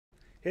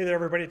Hey there,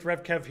 everybody. It's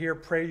Rev Kev here.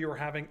 Pray you're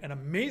having an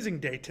amazing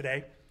day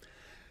today.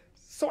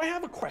 So I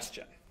have a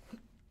question.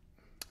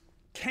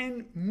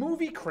 Can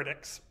movie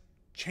critics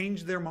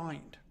change their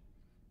mind?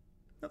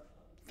 Now,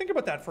 think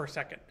about that for a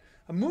second.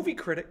 A movie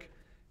critic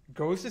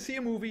goes to see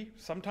a movie,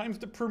 sometimes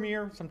the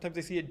premiere, sometimes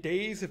they see it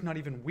days, if not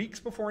even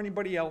weeks before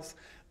anybody else.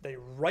 They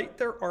write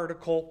their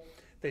article,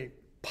 they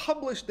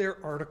publish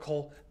their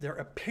article, their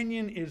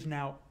opinion is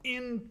now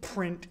in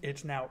print,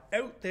 it's now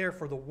out there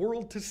for the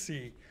world to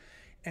see.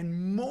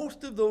 And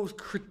most of those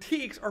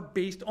critiques are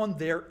based on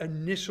their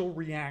initial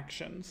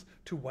reactions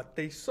to what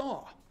they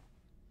saw.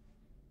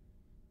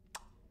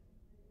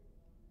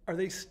 Are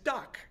they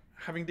stuck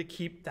having to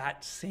keep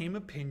that same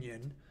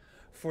opinion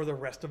for the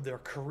rest of their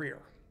career?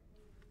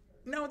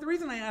 Now, the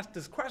reason I ask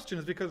this question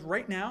is because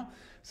right now,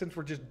 since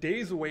we're just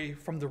days away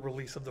from the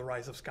release of The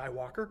Rise of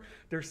Skywalker,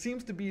 there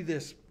seems to be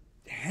this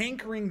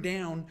hankering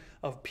down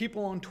of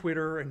people on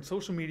Twitter and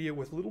social media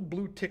with little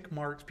blue tick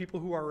marks, people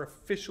who are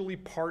officially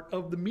part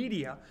of the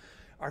media,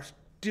 are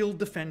still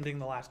defending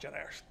The Last Jedi,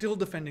 are still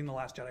defending The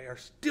Last Jedi, are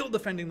still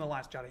defending The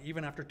Last Jedi.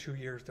 Even after 2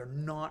 years, they're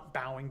not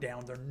bowing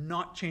down. They're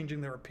not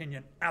changing their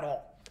opinion at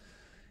all.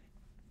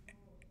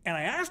 And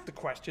I asked the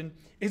question,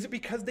 is it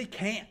because they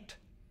can't?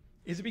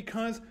 Is it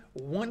because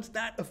once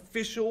that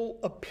official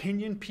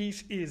opinion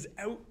piece is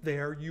out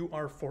there, you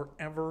are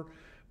forever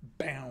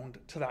bound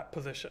to that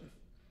position?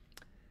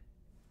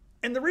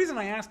 And the reason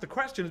I asked the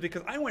question is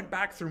because I went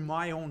back through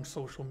my own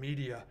social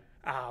media.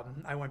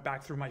 I went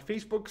back through my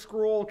Facebook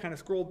scroll, kind of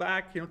scrolled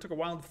back, it took a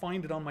while to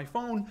find it on my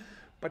phone,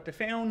 but I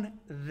found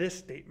this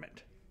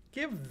statement.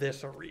 Give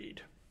this a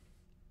read.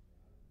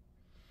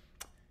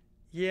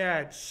 Yeah,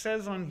 it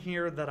says on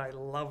here that I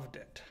loved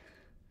it.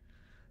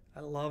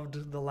 I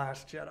loved The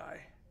Last Jedi.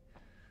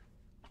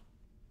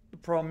 The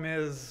problem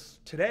is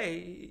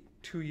today,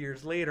 2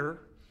 years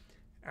later,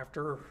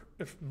 after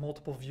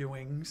multiple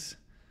viewings,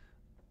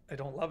 I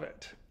don't love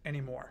it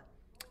anymore.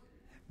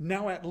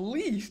 Now at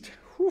least,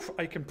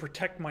 I can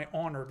protect my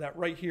honor that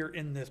right here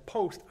in this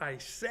post, I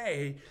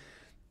say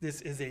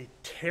this is a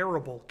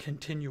terrible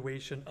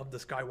continuation of the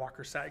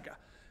Skywalker saga.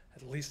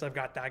 At least I've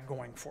got that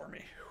going for me.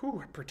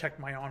 I protect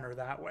my honor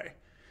that way.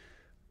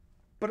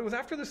 But it was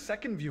after the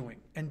second viewing,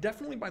 and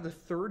definitely by the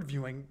third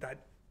viewing,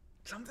 that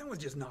something was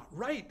just not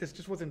right. This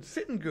just wasn't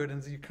sitting good.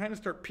 And so you kind of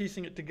start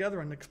piecing it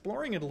together and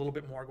exploring it a little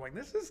bit more, going,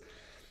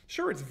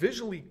 sure, it's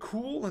visually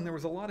cool, and there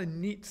was a lot of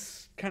neat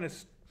kind of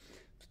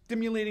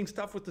stimulating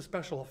stuff with the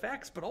special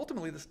effects, but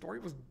ultimately the story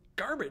was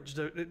garbage.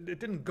 It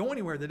didn't go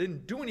anywhere. They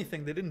didn't do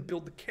anything. They didn't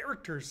build the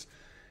characters.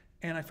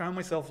 And I found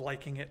myself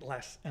liking it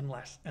less and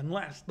less and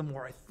less the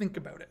more I think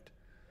about it.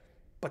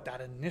 But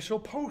that initial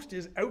post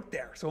is out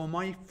there. So am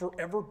I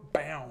forever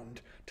bound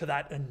to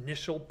that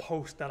initial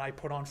post that I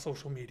put on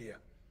social media?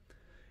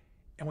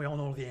 And we all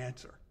know the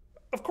answer.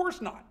 Of course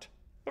not.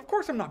 Of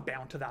course I'm not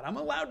bound to that. I'm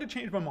allowed to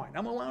change my mind.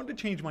 I'm allowed to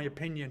change my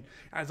opinion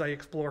as I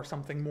explore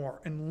something more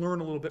and learn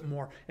a little bit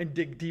more and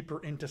dig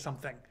deeper into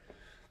something.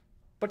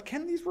 But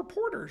can these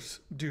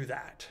reporters do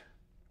that?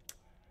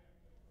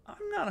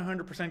 I'm not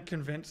 100%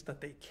 convinced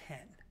that they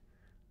can.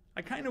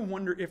 I kind of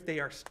wonder if they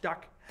are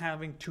stuck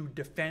having to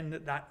defend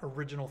that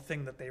original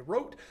thing that they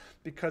wrote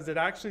because it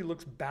actually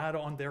looks bad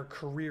on their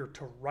career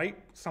to write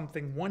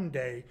something one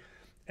day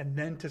and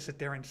then to sit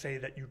there and say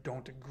that you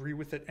don't agree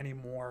with it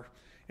anymore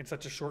in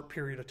such a short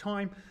period of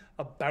time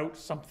about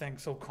something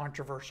so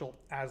controversial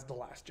as The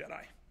Last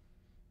Jedi.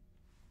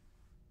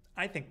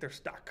 I think they're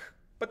stuck,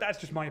 but that's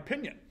just my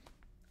opinion.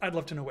 I'd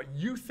love to know what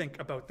you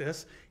think about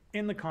this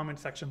in the comment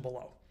section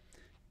below.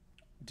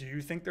 Do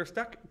you think they're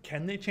stuck?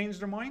 Can they change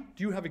their mind?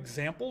 Do you have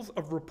examples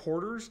of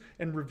reporters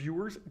and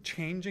reviewers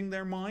changing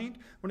their mind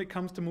when it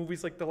comes to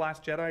movies like The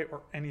Last Jedi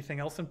or anything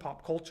else in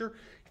pop culture?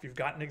 If you've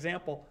got an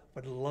example,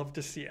 I'd love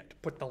to see it.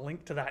 Put the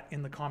link to that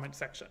in the comment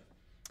section.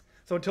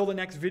 So until the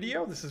next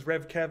video, this is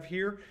Rev Kev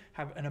here.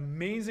 Have an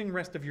amazing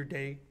rest of your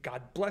day.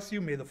 God bless you.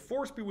 May the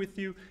Force be with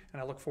you.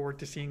 And I look forward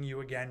to seeing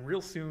you again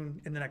real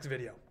soon in the next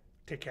video.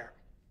 Take care.